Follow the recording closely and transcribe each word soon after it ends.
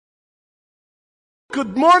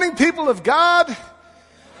Good morning, people of God.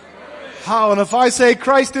 How, and if I say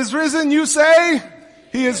Christ is risen, you say,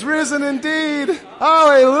 He is risen indeed.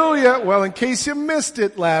 Hallelujah. Well, in case you missed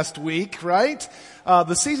it last week, right?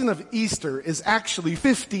 The season of Easter is actually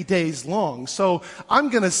 50 days long. So I'm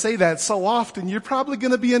going to say that so often you're probably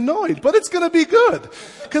going to be annoyed, but it's going to be good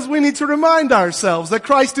because we need to remind ourselves that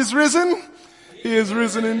Christ is risen. He is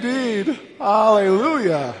risen indeed.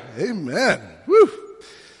 Hallelujah. Amen. Woo.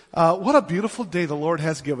 What a beautiful day the Lord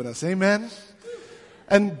has given us. Amen.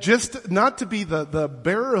 And just not to be the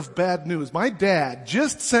bearer of bad news, my dad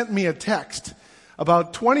just sent me a text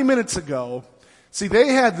about 20 minutes ago. See, they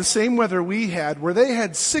had the same weather we had, where they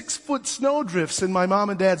had 6-foot snow drifts in my mom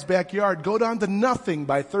and dad's backyard go down to nothing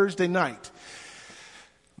by Thursday night.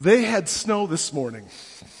 They had snow this morning.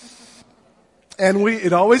 And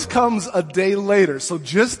it always comes a day later. So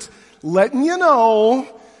just letting you know,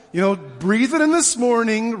 breathe it in this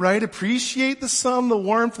morning, right? Appreciate the sun, the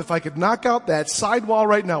warmth. If I could knock out that sidewall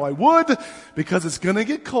right now, I would, because it's gonna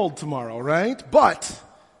get cold tomorrow, right? But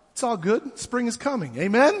it's all good. Spring is coming.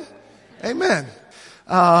 Amen? Amen.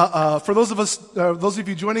 For those of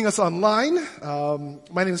you joining us online,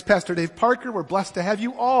 my name is Pastor Dave Parker. We're blessed to have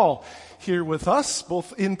you all here with us,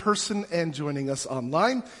 both in person and joining us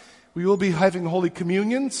online. We will be having Holy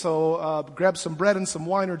Communion, so grab some bread and some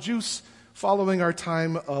wine or juice following our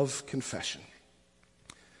time of confession.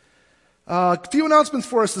 A few announcements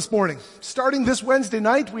for us this morning. Starting this Wednesday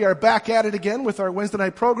night, we are back at it again with our Wednesday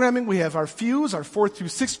night programming. We have our FUES, our 4th through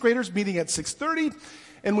 6th graders, meeting at 6:30.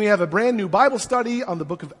 And we have a brand new Bible study on the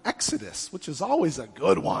book of Exodus, which is always a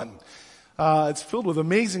good one. It's filled with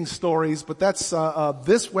amazing stories, but that's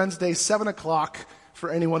this Wednesday, 7 o'clock,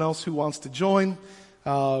 for anyone else who wants to join.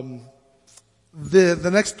 The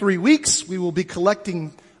next 3 weeks, we will be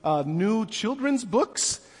collecting new children's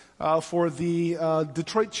books for the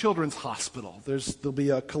Detroit Children's Hospital. There'll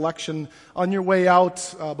be a collection on your way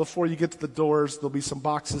out before you get to the doors. There'll be some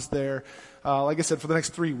boxes there. Like I said, for the next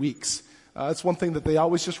 3 weeks. It's one thing that they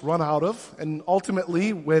always just run out of. And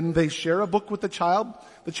ultimately, when they share a book with the child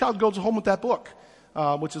goes home with that book,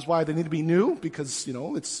 which is why they need to be new, because,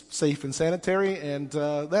 it's safe and sanitary. And,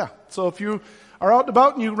 So if you are out and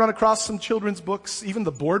about and you run across some children's books, even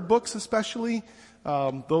the board books especially,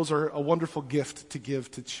 those are a wonderful gift to give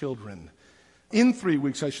to children. In 3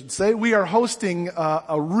 weeks, I should say, we are hosting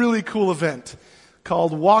a really cool event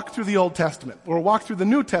called Walk Through the Old Testament, or Walk Through the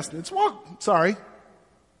New Testament.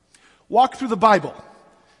 Walk Through the Bible.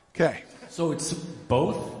 Okay. So it's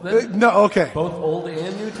both then? No, okay. Both Old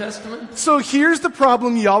and New Testament? So here's the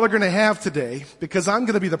problem y'all are going to have today, because I'm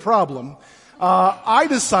going to be the problem. I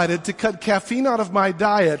decided to cut caffeine out of my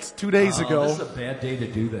diet 2 days ago. This is a bad day to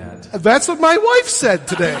do that. That's what my wife said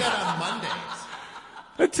today. I do that on Mondays.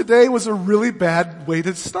 And today was a really bad way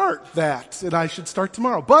to start that, and I should start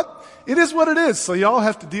tomorrow. But it is what it is, so y'all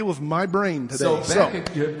have to deal with my brain today.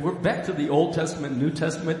 We're back to the Old Testament, New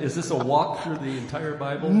Testament. Is this a walk through the entire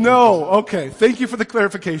Bible? No. Okay. Thank you for the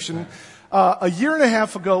clarification. A year and a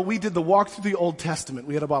half ago, we did the Walk Through the Old Testament.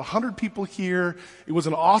 We had about 100 people here. It was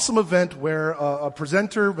an awesome event where a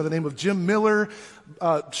presenter by the name of Jim Miller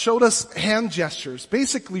showed us hand gestures,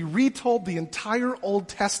 basically retold the entire Old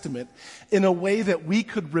Testament in a way that we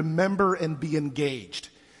could remember and be engaged.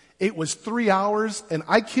 It was 3 hours, and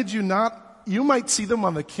I kid you not, you might see them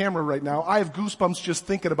on the camera right now. I have goosebumps just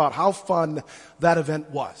thinking about how fun that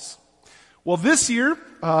event was. Well, this year,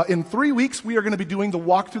 in 3 weeks, we are going to be doing the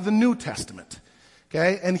Walk Through the New Testament.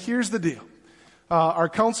 Okay? And here's the deal. Our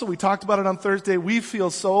council, we talked about it on Thursday, we feel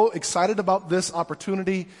so excited about this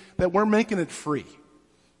opportunity that we're making it free.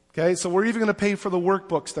 Okay? So we're even going to pay for the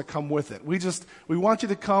workbooks that come with it. We want you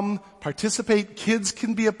to come, participate. Kids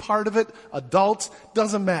can be a part of it. Adults,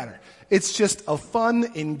 doesn't matter. It's just a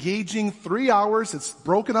fun, engaging 3 hours. It's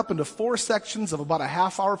broken up into 4 sections of about a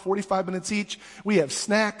half hour, 45 minutes each. We have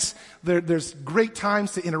snacks. There's great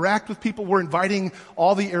times to interact with people. We're inviting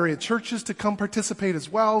all the area churches to come participate as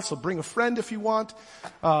well. So bring a friend if you want.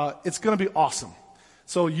 It's going to be awesome.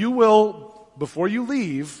 So you will, before you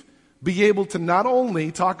leave, be able to not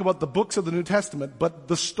only talk about the books of the New Testament, but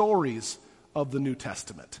the stories of the New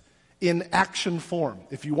Testament in action form.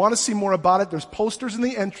 If you want to see more about it, there's posters in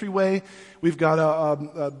the entryway. We've got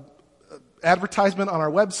a advertisement on our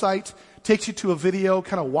website, takes you to a video,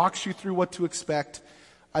 kind of walks you through what to expect.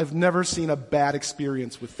 I've never seen a bad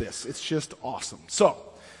experience with this. It's just awesome. So,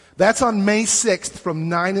 that's on May 6th from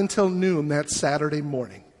 9 until noon that Saturday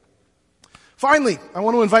morning. Finally, I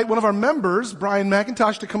want to invite one of our members, Brian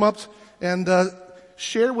McIntosh, to come up and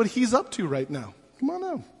share what he's up to right now. Come on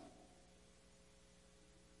now.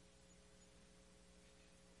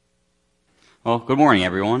 Well, good morning,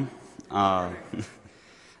 everyone.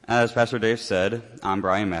 as Pastor Dave said, I'm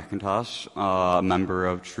Brian McIntosh, a member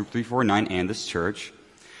of Troop 349 and this church.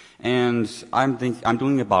 And I'm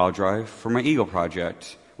doing a bottle drive for my Eagle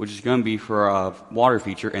project, which is going to be for a water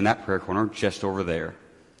feature in that prayer corner just over there.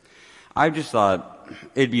 I just thought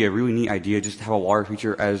it'd be a really neat idea just to have a water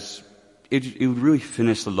feature, as it would really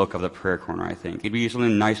finish the look of the prayer corner, I think. It'd be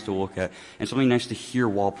something nice to look at and something nice to hear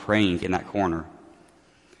while praying in that corner.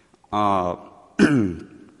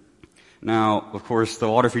 Now, of course, the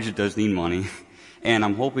water feature does need money, and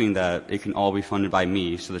I'm hoping that it can all be funded by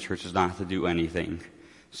me so the church does not have to do anything.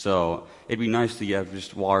 So it'd be nice to get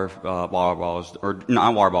just water bottles, or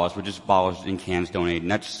not water bottles, but just bottles and cans donated.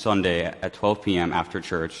 Next Sunday at 12 p.m. after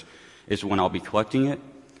church is when I'll be collecting it.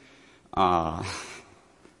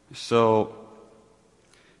 So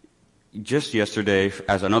just yesterday,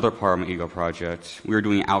 as another part of my Eagle project, we were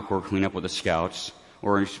doing outdoor cleanup with the Scouts,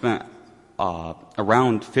 where we spent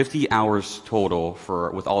around 50 hours total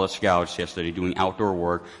with all the Scouts yesterday doing outdoor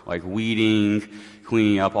work, like weeding,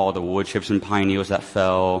 cleaning up all the wood chips and pine needles that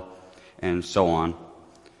fell, and so on.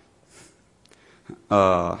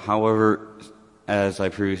 However, as I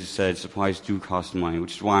previously said, supplies do cost money,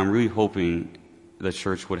 which is why I'm really hoping the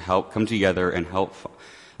church would help come together and help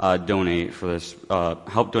donate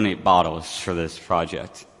bottles for this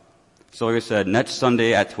project. So like I said, next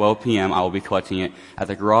Sunday at 12 p.m. I will be collecting it at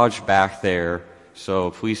the garage back there.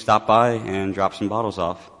 So please stop by and drop some bottles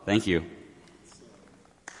off. Thank you.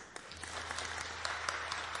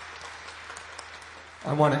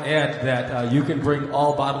 I want to add that you can bring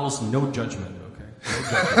all bottles, no judgment, okay? No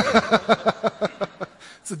judgment.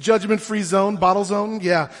 It's a judgment-free zone, bottle zone,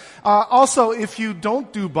 yeah. Also, if you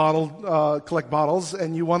don't do collect bottles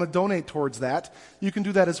and you want to donate towards that, you can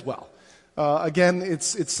do that as well. Again,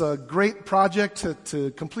 it's a great project to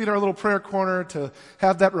complete our little prayer corner, to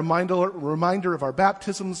have that reminder of our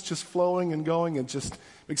baptisms just flowing and going, and just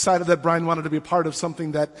excited that Brian wanted to be a part of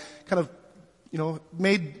something that kind of,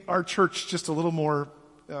 made our church just a little more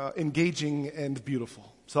engaging and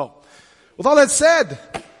beautiful. So, with all that said,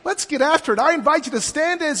 let's get after it. I invite you to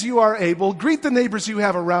stand as you are able, greet the neighbors you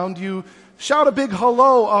have around you, shout a big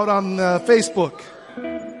hello out on Facebook.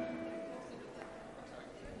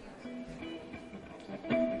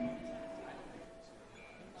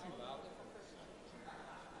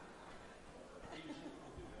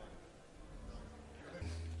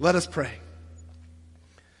 Let us pray.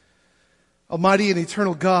 Almighty and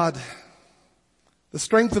eternal God, the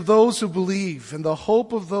strength of those who believe and the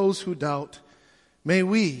hope of those who doubt, may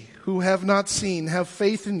we, who have not seen, have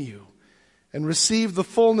faith in you and receive the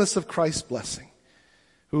fullness of Christ's blessing,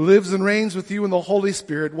 who lives and reigns with you in the Holy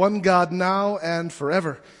Spirit, one God now and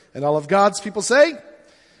forever. And all of God's people say,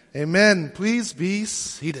 Amen. Please be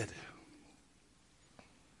seated.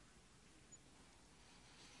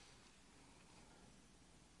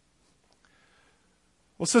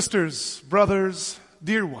 Well, sisters, brothers,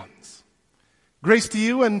 dear ones, grace to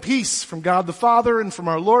you and peace from God the Father and from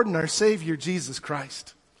our Lord and our Savior, Jesus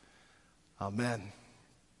Christ. Amen.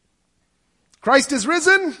 Christ is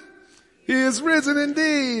risen. He is risen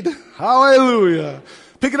indeed. Hallelujah.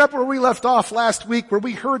 Picking up where we left off last week, where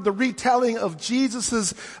we heard the retelling of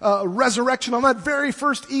Jesus' resurrection on that very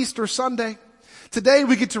first Easter Sunday. Today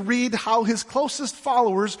we get to read how his closest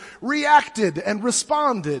followers reacted and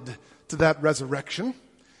responded to that resurrection.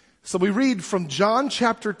 So we read from John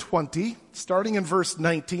chapter 20, starting in verse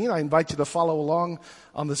 19. I invite you to follow along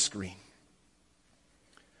on the screen.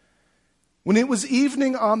 When it was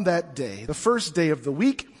evening on that day, the first day of the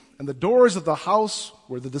week, and the doors of the house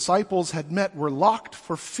where the disciples had met were locked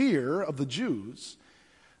for fear of the Jews,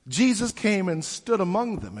 Jesus came and stood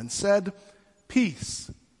among them and said,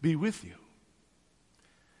 "Peace be with you."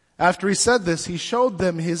 After he said this, he showed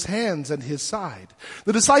them his hands and his side.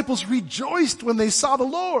 The disciples rejoiced when they saw the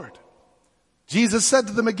Lord. Jesus said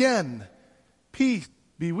to them again, "Peace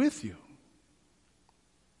be with you.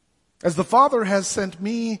 As the Father has sent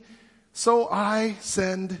me, so I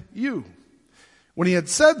send you." When he had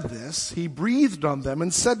said this, he breathed on them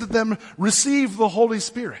and said to them, "Receive the Holy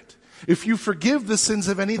Spirit. If you forgive the sins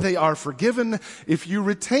of any, they are forgiven. If you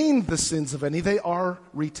retain the sins of any, they are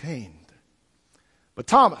retained." But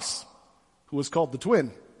Thomas, who was called the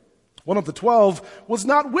twin, one of the 12, was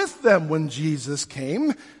not with them when Jesus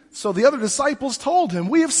came. So the other disciples told him,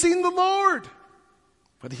 "We have seen the Lord."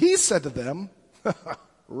 But he said to them,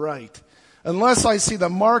 "Right. Unless I see the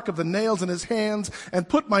mark of the nails in his hands and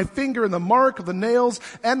put my finger in the mark of the nails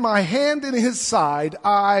and my hand in his side,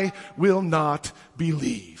 I will not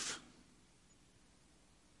believe."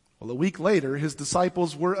 Well, a week later, his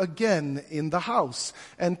disciples were again in the house,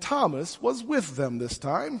 and Thomas was with them this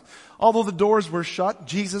time. Although the doors were shut,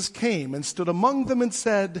 Jesus came and stood among them and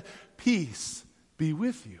said, "Peace be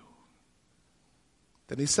with you."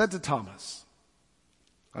 Then he said to Thomas,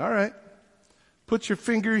 "All right, put your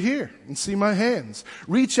finger here and see my hands.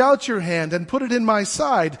 Reach out your hand and put it in my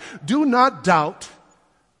side. Do not doubt,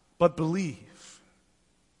 but believe."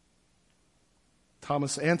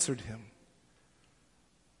 Thomas answered him,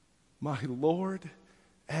 "My Lord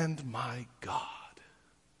and my God."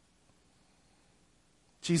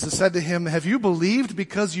 Jesus said to him, "Have you believed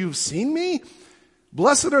because you've seen me?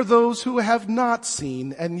 Blessed are those who have not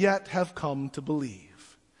seen and yet have come to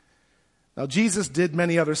believe." Now Jesus did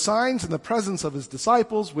many other signs in the presence of his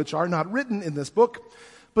disciples, which are not written in this book,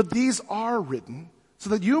 but these are written so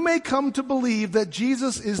that you may come to believe that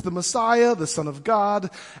Jesus is the Messiah, the Son of God,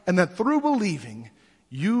 and that through believing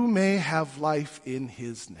you may have life in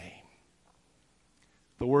his name.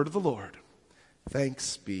 The word of the Lord.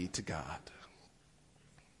 Thanks be to God.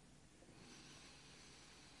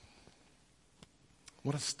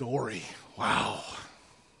 What a story. Wow.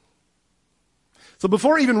 So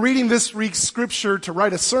before even reading this week's scripture to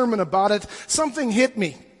write a sermon about it, something hit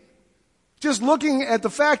me. Just looking at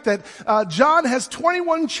the fact that John has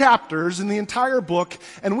 21 chapters in the entire book,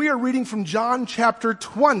 and we are reading from John chapter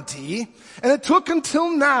 20, and it took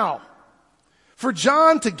until now for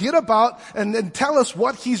John to get about and tell us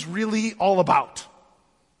what he's really all about,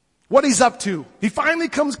 what he's up to. He finally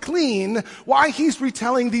comes clean why he's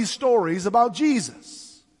retelling these stories about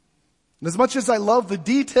Jesus. And as much as I love the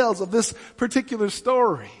details of this particular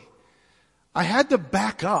story, I had to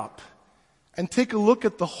back up and take a look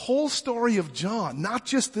at the whole story of John, not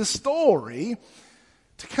just this story,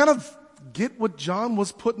 to kind of get what John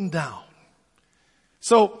was putting down.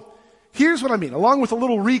 So, here's what I mean, along with a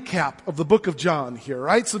little recap of the book of John here,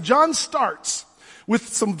 right? So John starts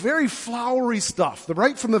with some very flowery stuff.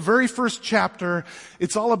 Right from the very first chapter,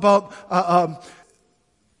 it's all about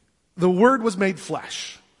the Word was made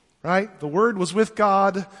flesh, right? The Word was with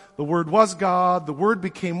God. The Word was God. The Word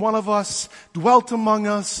became one of us, dwelt among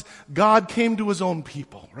us. God came to his own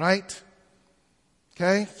people, right?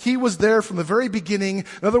 Okay? He was there from the very beginning.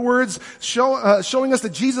 In other words, showing us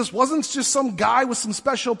that Jesus wasn't just some guy with some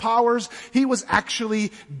special powers. He was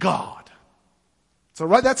actually God. So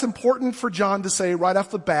right, that's important for John to say right off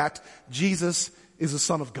the bat, Jesus is the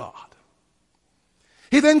Son of God.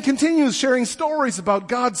 He then continues sharing stories about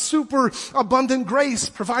God's super abundant grace,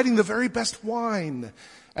 providing the very best wine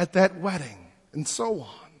at that wedding, and so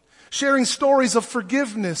on. Sharing stories of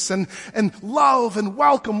forgiveness and love and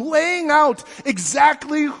welcome, laying out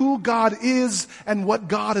exactly who God is and what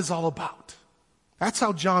God is all about. That's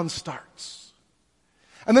how John starts.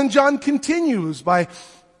 And then John continues by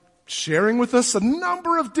sharing with us a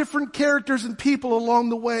number of different characters and people along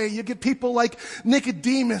the way. You get people like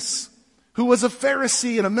Nicodemus, who was a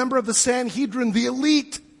Pharisee and a member of the Sanhedrin, the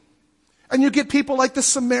elite. And you get people like the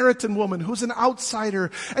Samaritan woman who's an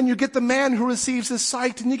outsider. And you get the man who receives his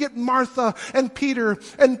sight. And you get Martha and Peter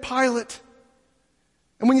and Pilate.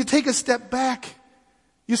 And when you take a step back,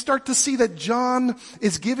 you start to see that John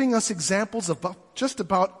is giving us examples of just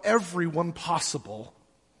about everyone possible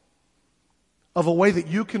of a way that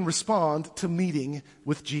you can respond to meeting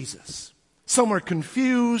with Jesus. Some are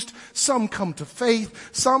confused, some come to faith,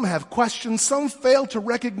 some have questions, some fail to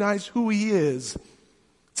recognize who he is.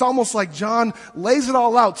 It's almost like John lays it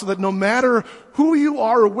all out so that no matter who you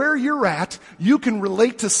are or where you're at, you can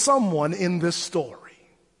relate to someone in this story.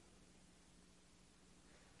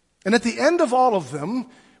 And at the end of all of them,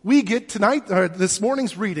 we get this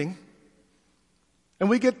morning's reading, and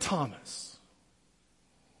we get Thomas.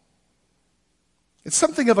 It's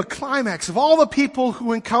something of a climax of all the people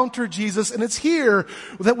who encounter Jesus, and it's here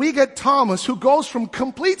that we get Thomas, who goes from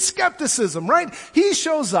complete skepticism, right? He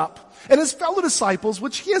shows up, and his fellow disciples,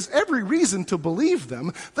 which he has every reason to believe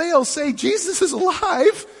them, they'll say, Jesus is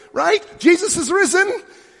alive, right? Jesus is risen.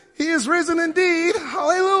 He is risen indeed.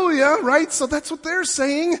 Hallelujah, right? So that's what they're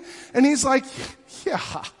saying. And he's like,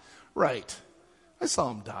 yeah, right. I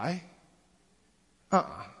saw him die. And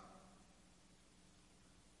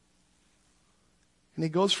he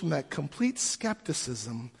goes from that complete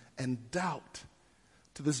skepticism and doubt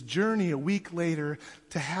to this journey a week later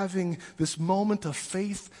to having this moment of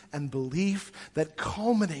faith and belief that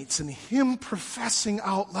culminates in him professing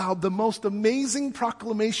out loud the most amazing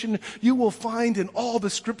proclamation you will find in all the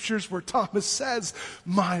scriptures, where Thomas says,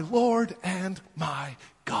 "My Lord and my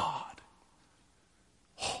God."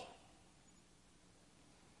 Oh.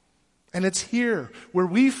 And it's here where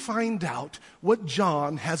we find out what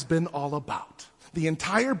John has been all about. The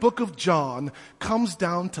entire book of John comes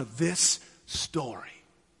down to this story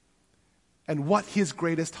and what his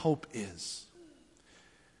greatest hope is.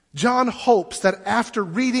 John hopes that after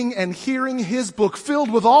reading and hearing his book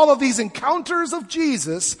filled with all of these encounters of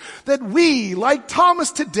Jesus, that we, like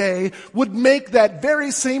Thomas today, would make that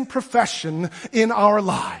very same profession in our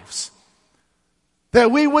lives.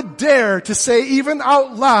 That we would dare to say even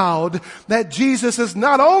out loud that Jesus is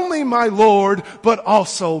not only my Lord, but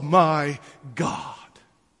also my God.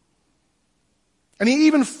 And he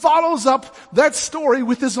even follows up that story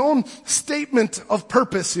with his own statement of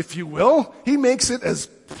purpose, if you will. He makes it as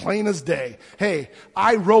plain as day. Hey,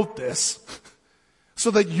 I wrote this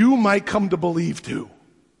so that you might come to believe too.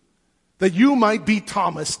 That you might be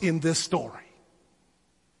Thomas in this story.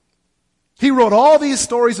 He wrote all these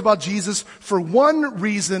stories about Jesus for one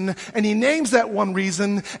reason, and he names that one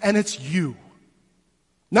reason, and it's you.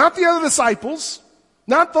 Not the other disciples,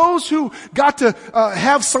 not those who got to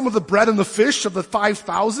have some of the bread and the fish of the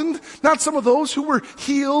 5,000, not some of those who were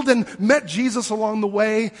healed and met Jesus along the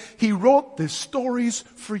way. He wrote these stories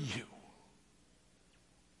for you.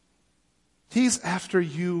 He's after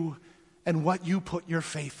you and what you put your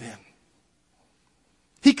faith in.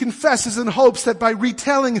 He confesses and hopes that by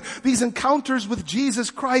retelling these encounters with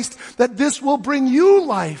Jesus Christ, that this will bring you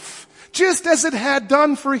life, just as it had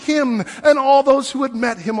done for him and all those who had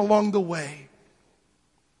met him along the way.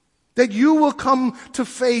 That you will come to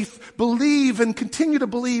faith, believe, and continue to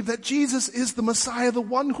believe that Jesus is the Messiah, the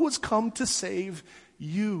one who has come to save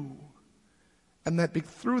you. And that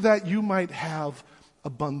through that you might have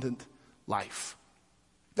abundant life.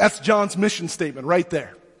 That's John's mission statement right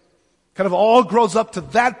there. Kind of all grows up to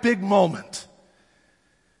that big moment.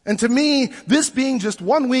 And to me, this being just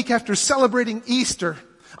 1 week after celebrating Easter,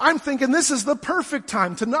 I'm thinking this is the perfect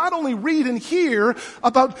time to not only read and hear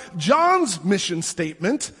about John's mission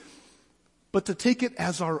statement, but to take it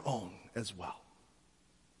as our own as well.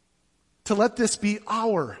 To let this be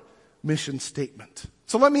our mission statement.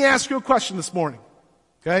 So let me ask you a question this morning.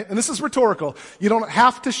 Okay? And this is rhetorical. You don't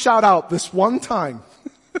have to shout out this one time.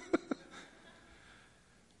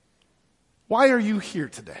 Why are you here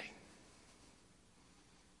today?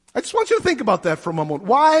 I just want you to think about that for a moment.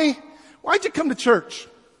 Why'd you come to church?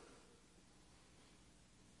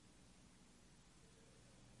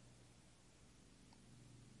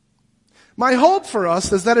 My hope for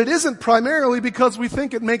us is that it isn't primarily because we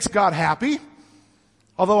think it makes God happy,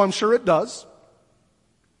 although I'm sure it does.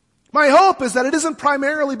 My hope is that it isn't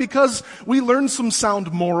primarily because we learn some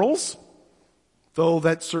sound morals, though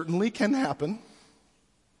that certainly can happen.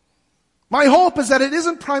 My hope is that it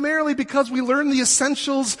isn't primarily because we learn the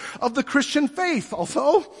essentials of the Christian faith,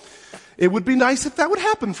 although it would be nice if that would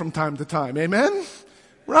happen from time to time. Amen?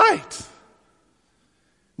 Right.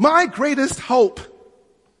 My greatest hope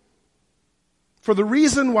for the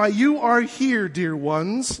reason why you are here, dear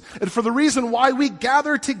ones, and for the reason why we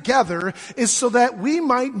gather together is so that we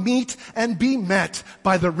might meet and be met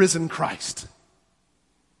by the risen Christ.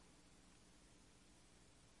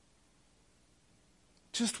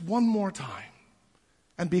 Just one more time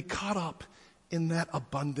and be caught up in that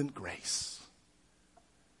abundant grace.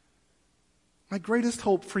 My greatest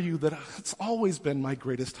hope for you, that it's always been my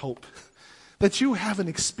greatest hope, that you have an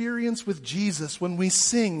experience with Jesus when we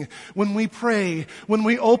sing, when we pray, when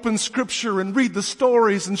we open Scripture and read the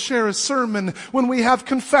stories and share a sermon, when we have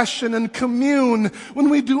confession and commune, when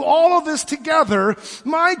we do all of this together.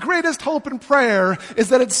 My greatest hope and prayer is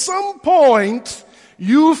that at some point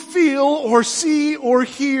you feel or see or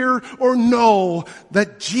hear or know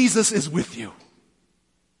that Jesus is with you.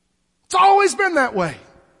 It's always been that way.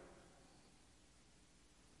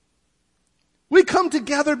 We come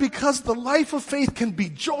together because the life of faith can be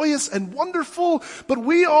joyous and wonderful, but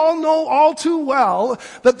we all know all too well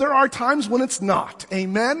that there are times when it's not.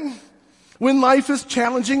 Amen? When life is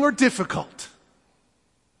challenging or difficult.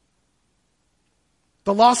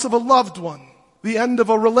 The loss of a loved one, the end of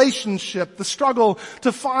a relationship, the struggle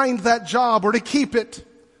to find that job or to keep it,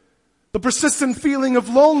 the persistent feeling of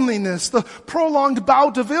loneliness, the prolonged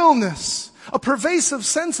bout of illness, a pervasive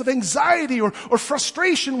sense of anxiety or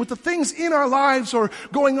frustration with the things in our lives or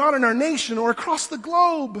going on in our nation or across the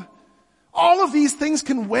globe. All of these things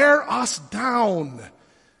can wear us down.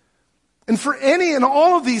 And for any and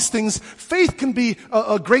all of these things, faith can be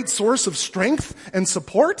a great source of strength and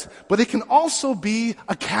support, but it can also be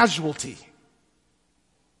a casualty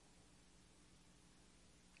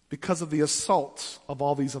because of the assault of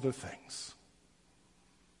all these other things.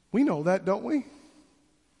 We know that, don't we?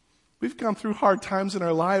 We've gone through hard times in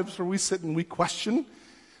our lives where we sit and we question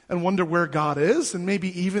and wonder where God is, and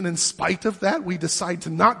maybe even in spite of that, we decide to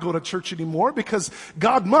not go to church anymore because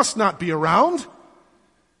God must not be around.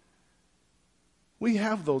 We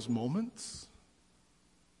have those moments.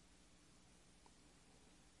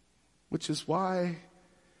 Which is why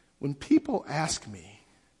when people ask me,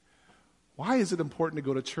 why is it important to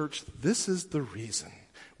go to church? This is the reason.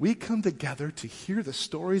 We come together to hear the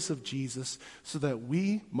stories of Jesus so that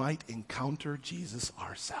we might encounter Jesus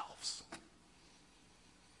ourselves.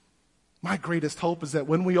 My greatest hope is that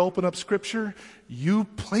when we open up Scripture, you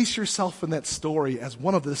place yourself in that story as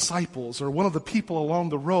one of the disciples or one of the people along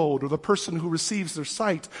the road or the person who receives their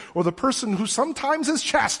sight or the person who sometimes is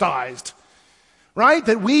chastised. Right?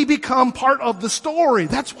 That we become part of the story.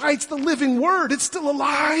 That's why it's the living Word. It's still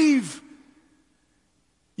alive.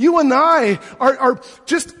 You and I are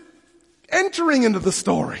just entering into the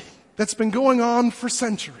story that's been going on for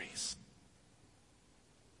centuries.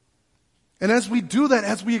 And as we do that,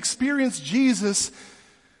 as we experience Jesus,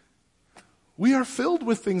 we are filled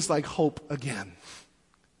with things like hope again,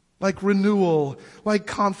 like renewal, like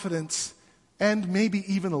confidence, and maybe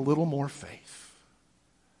even a little more faith.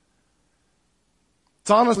 It's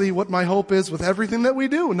honestly what my hope is with everything that we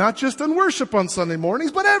do, not just in worship on Sunday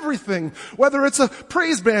mornings, but everything, whether it's a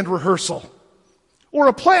praise band rehearsal, or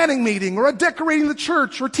a planning meeting, or a decorating the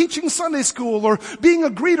church, or teaching Sunday school, or being a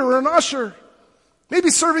greeter or an usher. Maybe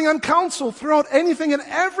serving on council, throughout anything and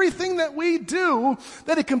everything that we do,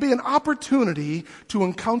 that it can be an opportunity to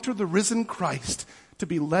encounter the risen Christ, to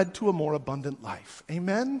be led to a more abundant life.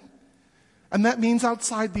 Amen? And that means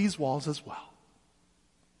outside these walls as well.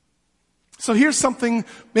 So here's something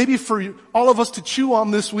maybe for all of us to chew on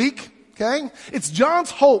this week, okay? It's John's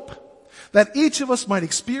hope that each of us might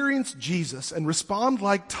experience Jesus and respond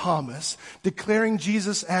like Thomas, declaring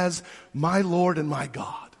Jesus as my Lord and my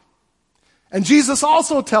God. And Jesus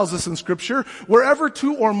also tells us in Scripture, wherever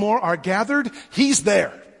two or more are gathered, He's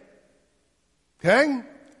there. Okay?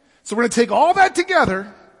 So we're going to take all that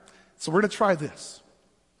together. So we're going to try this.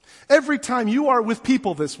 Every time you are with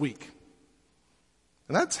people this week,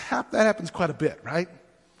 and that happens quite a bit, right?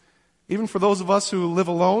 Even for those of us who live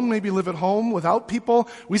alone, maybe live at home without people,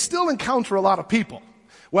 we still encounter a lot of people.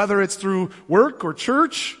 Whether it's through work or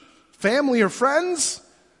church, family or friends,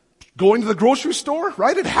 going to the grocery store,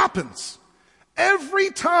 right? It happens. Every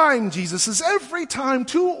time, Jesus says, every time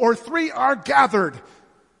 2 or 3 are gathered,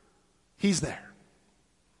 He's there.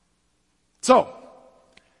 So,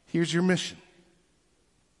 here's your mission.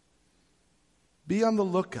 Be on the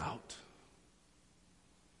lookout.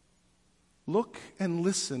 Look and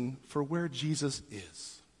listen for where Jesus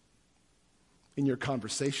is. In your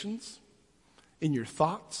conversations, in your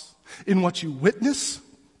thoughts, in what you witness.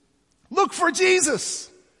 Look for Jesus.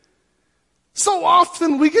 So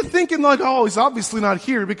often we get thinking like, oh, He's obviously not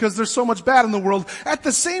here because there's so much bad in the world. At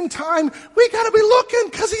the same time, we gotta be looking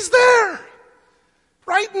because He's there.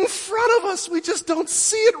 Right in front of us. We just don't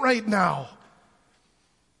see it right now.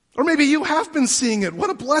 Or maybe you have been seeing it. What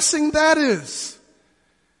a blessing that is.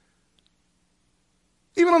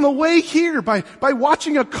 Even on the way here, by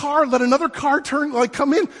watching a car let another car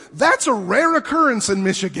come in, that's a rare occurrence in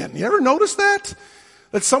Michigan. You ever notice that?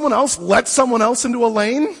 That someone else let someone else into a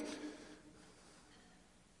lane?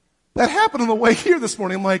 That happened on the way here this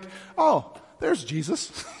morning. I'm like, oh, there's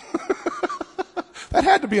Jesus. That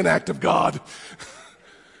had to be an act of God.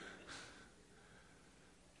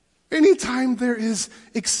 Anytime there is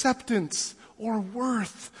acceptance or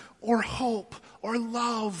worth or hope or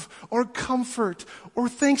love or comfort or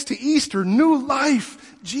thanks to Easter, new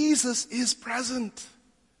life, Jesus is present.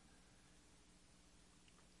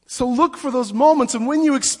 So look for those moments, and when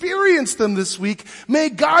you experience them this week, may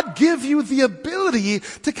God give you the ability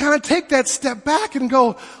to kind of take that step back and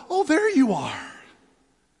go, oh, there you are.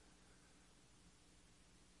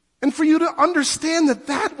 And for you to understand that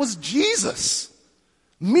that was Jesus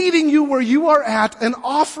meeting you where you are at and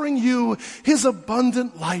offering you His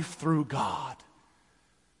abundant life through God.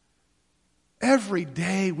 Every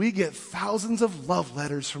day we get thousands of love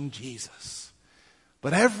letters from Jesus.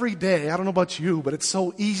 But every day, I don't know about you, but it's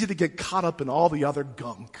so easy to get caught up in all the other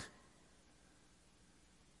gunk.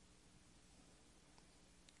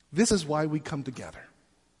 This is why we come together.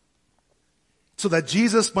 So that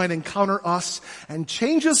Jesus might encounter us and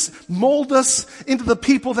change us, mold us into the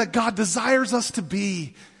people that God desires us to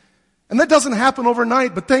be. And that doesn't happen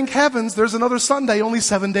overnight, but thank heavens there's another Sunday only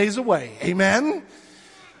 7 days away. Amen?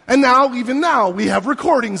 And now, even now, we have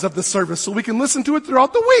recordings of the service so we can listen to it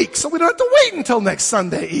throughout the week. So we don't have to wait until next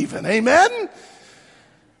Sunday even. Amen?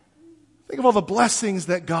 Think of all the blessings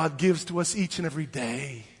that God gives to us each and every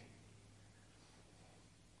day.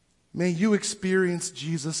 May you experience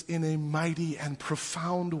Jesus in a mighty and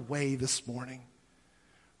profound way this morning,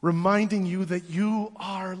 reminding you that you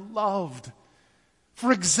are loved.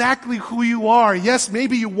 for exactly who you are. Yes,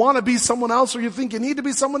 maybe you want to be someone else or you think you need to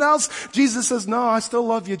be someone else. Jesus says, no, I still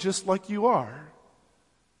love you just like you are.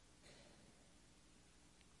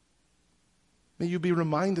 May you be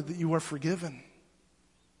reminded that you are forgiven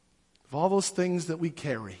of all those things that we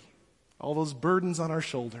carry, all those burdens on our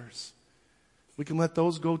shoulders. We can let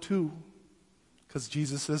those go too, because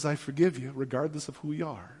Jesus says, I forgive you regardless of who you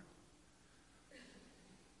are.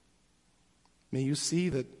 May you see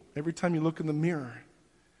that every time you look in the mirror,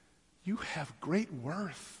 you have great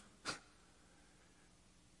worth.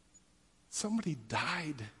 Somebody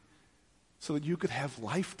died so that you could have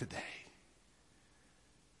life today.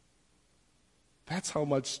 That's how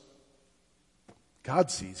much God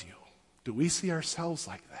sees you. Do we see ourselves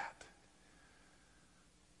like that?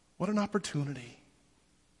 What an opportunity.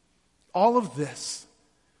 All of this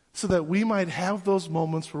so that we might have those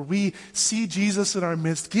moments where we see Jesus in our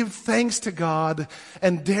midst, give thanks to God,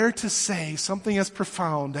 and dare to say something as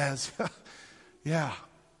profound as, yeah,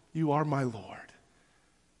 you are my Lord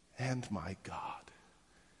and my God.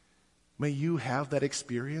 May you have that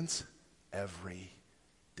experience every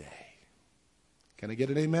day. Can I get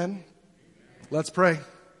an amen? Amen. Let's pray.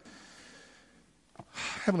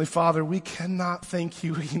 Heavenly Father, we cannot thank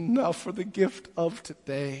you enough for the gift of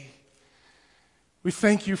today. We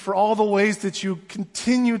thank you for all the ways that you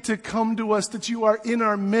continue to come to us, that you are in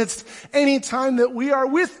our midst. Anytime that we are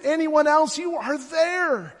with anyone else, you are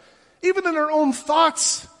there. Even in our own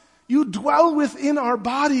thoughts, you dwell within our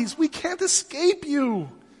bodies. We can't escape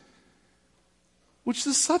you. Which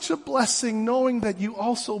is such a blessing, knowing that you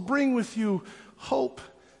also bring with you hope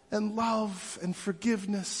and love and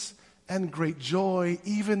forgiveness and great joy,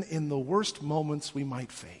 even in the worst moments we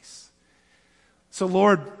might face. So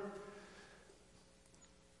Lord,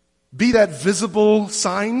 be that visible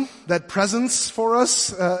sign, that presence for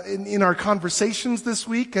us in our conversations this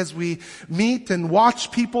week as we meet and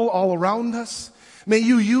watch people all around us. May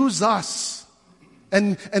you use us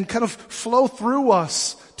and kind of flow through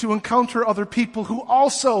us to encounter other people who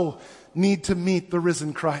also need to meet the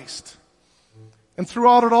risen Christ. And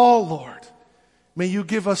throughout it all, Lord, may you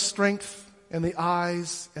give us strength and the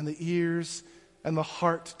eyes and the ears and the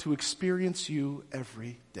heart to experience you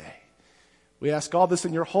every day. We ask all this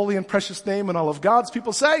in your holy and precious name, and all of God's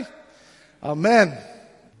people say, Amen.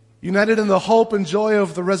 United in the hope and joy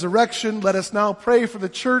of the resurrection, let us now pray for the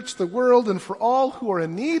church, the world, and for all who are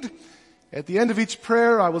in need. At the end of each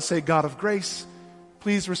prayer, I will say, God of grace,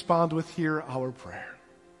 please respond with, hear our prayer.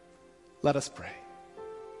 Let us pray.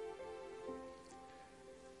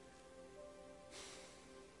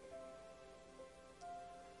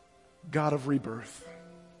 God of rebirth,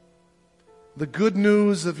 the good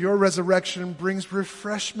news of your resurrection brings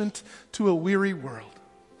refreshment to a weary world.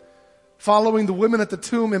 Following the women at the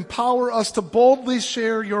tomb, empower us to boldly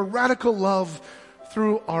share your radical love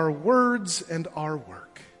through our words and our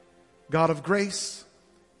work. God of grace,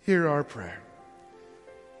 hear our prayer.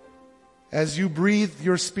 As you breathe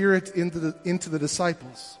your spirit into the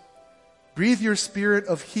disciples, breathe your spirit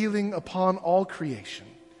of healing upon all creation.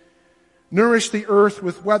 Nourish the earth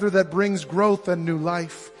with weather that brings growth and new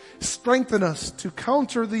life. Strengthen us to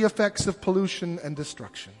counter the effects of pollution and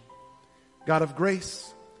destruction. God of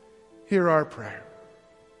grace, hear our prayer.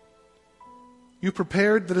 You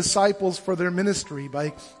prepared the disciples for their ministry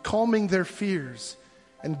by calming their fears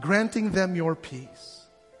and granting them your peace.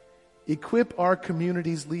 Equip our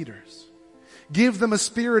community's leaders. Give them a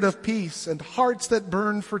spirit of peace and hearts that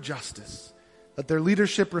burn for justice, that their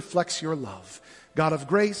leadership reflects your love. God of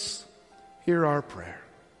grace, hear our prayer.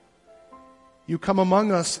 You come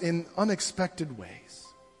among us in unexpected ways.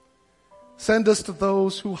 Send us to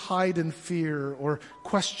those who hide in fear or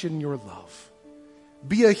question your love.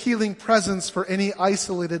 Be a healing presence for any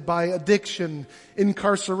isolated by addiction,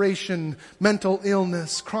 incarceration, mental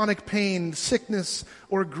illness, chronic pain, sickness,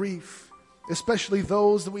 or grief, especially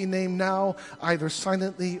those that we name now, either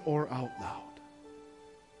silently or out loud.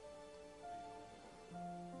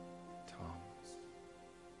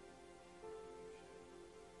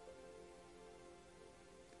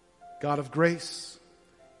 God of grace,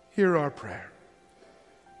 hear our prayer.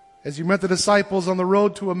 As you met the disciples on the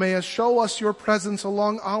road to Emmaus, show us your presence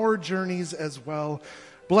along our journeys as well.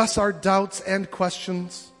 Bless our doubts and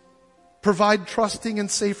questions. Provide trusting and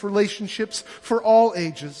safe relationships for all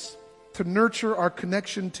ages to nurture our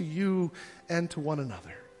connection to you and to one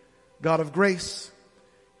another. God of grace,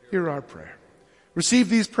 hear our prayer. Receive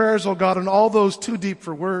these prayers, O God, and all those too deep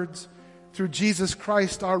for words, through Jesus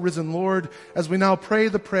Christ, our risen Lord, as we now pray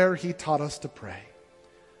the prayer he taught us to pray.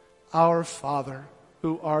 Our Father,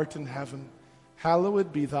 who art in heaven,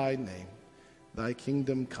 hallowed be thy name. Thy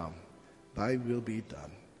kingdom come, thy will be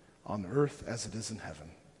done, on earth as it is in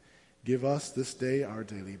heaven. Give us this day our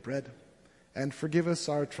daily bread, and forgive us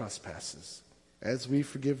our trespasses, as we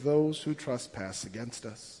forgive those who trespass against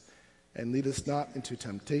us. And lead us not into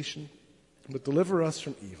temptation, but deliver us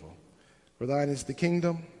from evil. For thine is the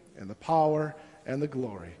kingdom, and the power, and the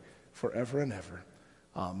glory, forever and ever.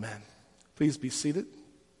 Amen. Please be seated.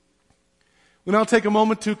 We now take a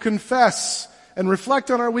moment to confess and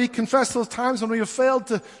reflect on our week, confess those times when we have failed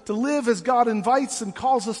to live as God invites and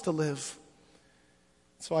calls us to live.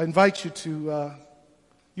 So I invite you to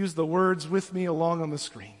use the words with me along on the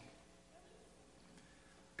screen.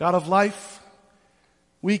 God of life,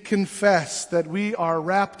 we confess that we are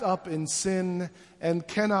wrapped up in sin and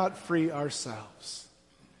cannot free ourselves.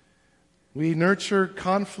 We nurture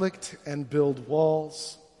conflict and build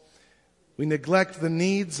walls. We neglect the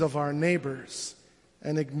needs of our neighbors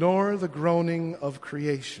and ignore the groaning of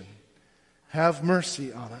creation. Have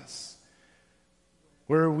mercy on us.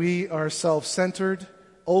 Where we are self-centered,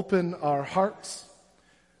 open our hearts.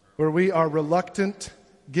 Where we are reluctant,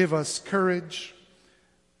 give us courage.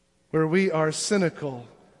 Where we are cynical,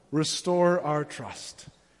 restore our trust.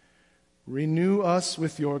 Renew us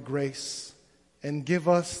with your grace and give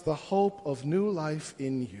us the hope of new life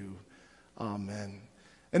in you. Amen.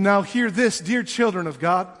 And now hear this, dear children of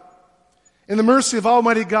God. In the mercy of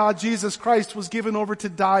Almighty God, Jesus Christ was given over to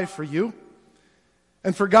die for you.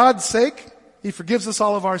 And for God's sake, He forgives us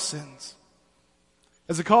all of our sins.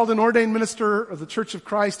 As a called and ordained minister of the Church of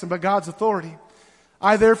Christ and by God's authority,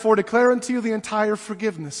 I therefore declare unto you the entire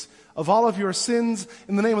forgiveness of all of your sins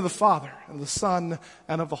in the name of the Father, and of the Son,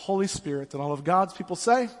 and of the Holy Spirit. And all of God's people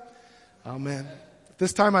say, Amen. At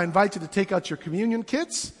this time, I invite you to take out your communion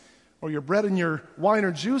kits, or your bread and your wine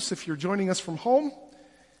or juice if you're joining us from home,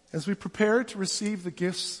 as we prepare to receive the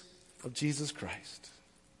gifts of Jesus Christ.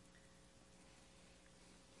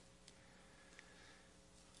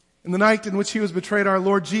 In the night in which He was betrayed, our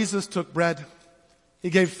Lord Jesus took bread.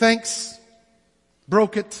 He gave thanks,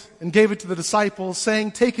 broke it, and gave it to the disciples,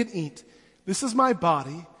 saying, "Take and eat. This is my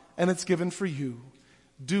body, and it's given for you.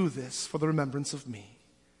 Do this for the remembrance of me."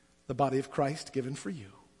 The body of Christ given for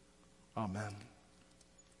you. Amen.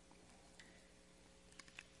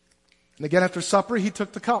 And again after supper, He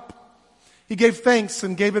took the cup. He gave thanks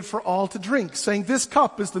and gave it for all to drink, saying, "This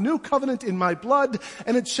cup is the new covenant in my blood,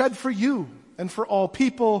 and it's shed for you and for all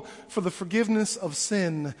people for the forgiveness of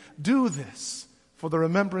sin. Do this for the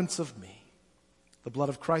remembrance of me." The blood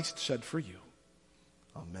of Christ shed for you.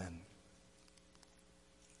 Amen.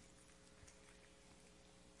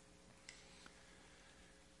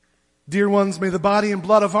 Dear ones, may the body and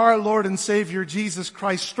blood of our Lord and Savior Jesus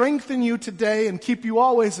Christ strengthen you today and keep you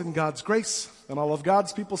always in God's grace. And all of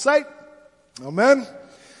God's people say, Amen.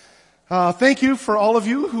 Thank you for all of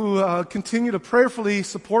you who continue to prayerfully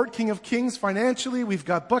support King of Kings financially. We've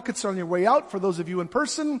got buckets on your way out for those of you in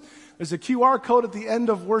person. There's a QR code at the end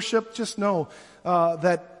of worship. Just know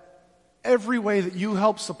that every way that you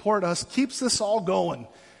help support us keeps this all going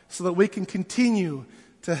so that we can continue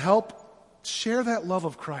to help share that love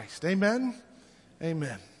of Christ. Amen?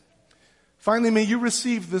 Amen. Finally, may you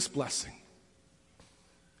receive this blessing.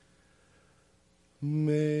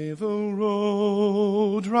 May the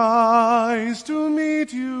road rise to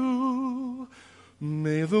meet you.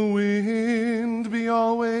 May the wind be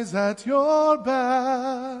always at your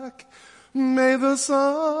back. May the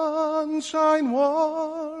sun shine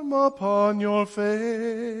warm upon your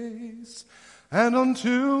face. And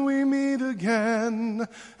until we meet again,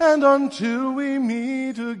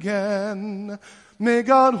 may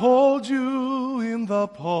God hold you in the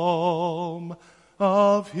palm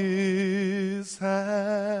of His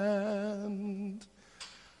hand.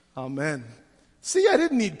 Amen. See, I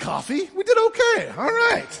didn't need coffee. We did okay. All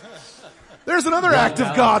right. There's another act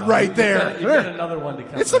of God right there. You've got another one to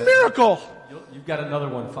come. It's a miracle. You've got another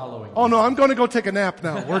one following. Oh, no, I'm going to go take a nap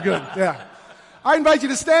now. We're good. Yeah. I invite you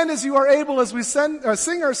to stand as you are able as we sing our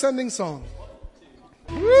sending song.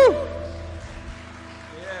 Woo! Yeah,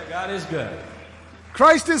 God is good.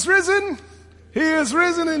 Christ is risen. He is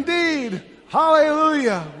risen indeed.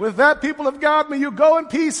 Hallelujah. With that, people of God, may you go in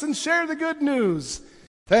peace and share the good news.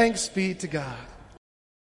 Thanks be to God.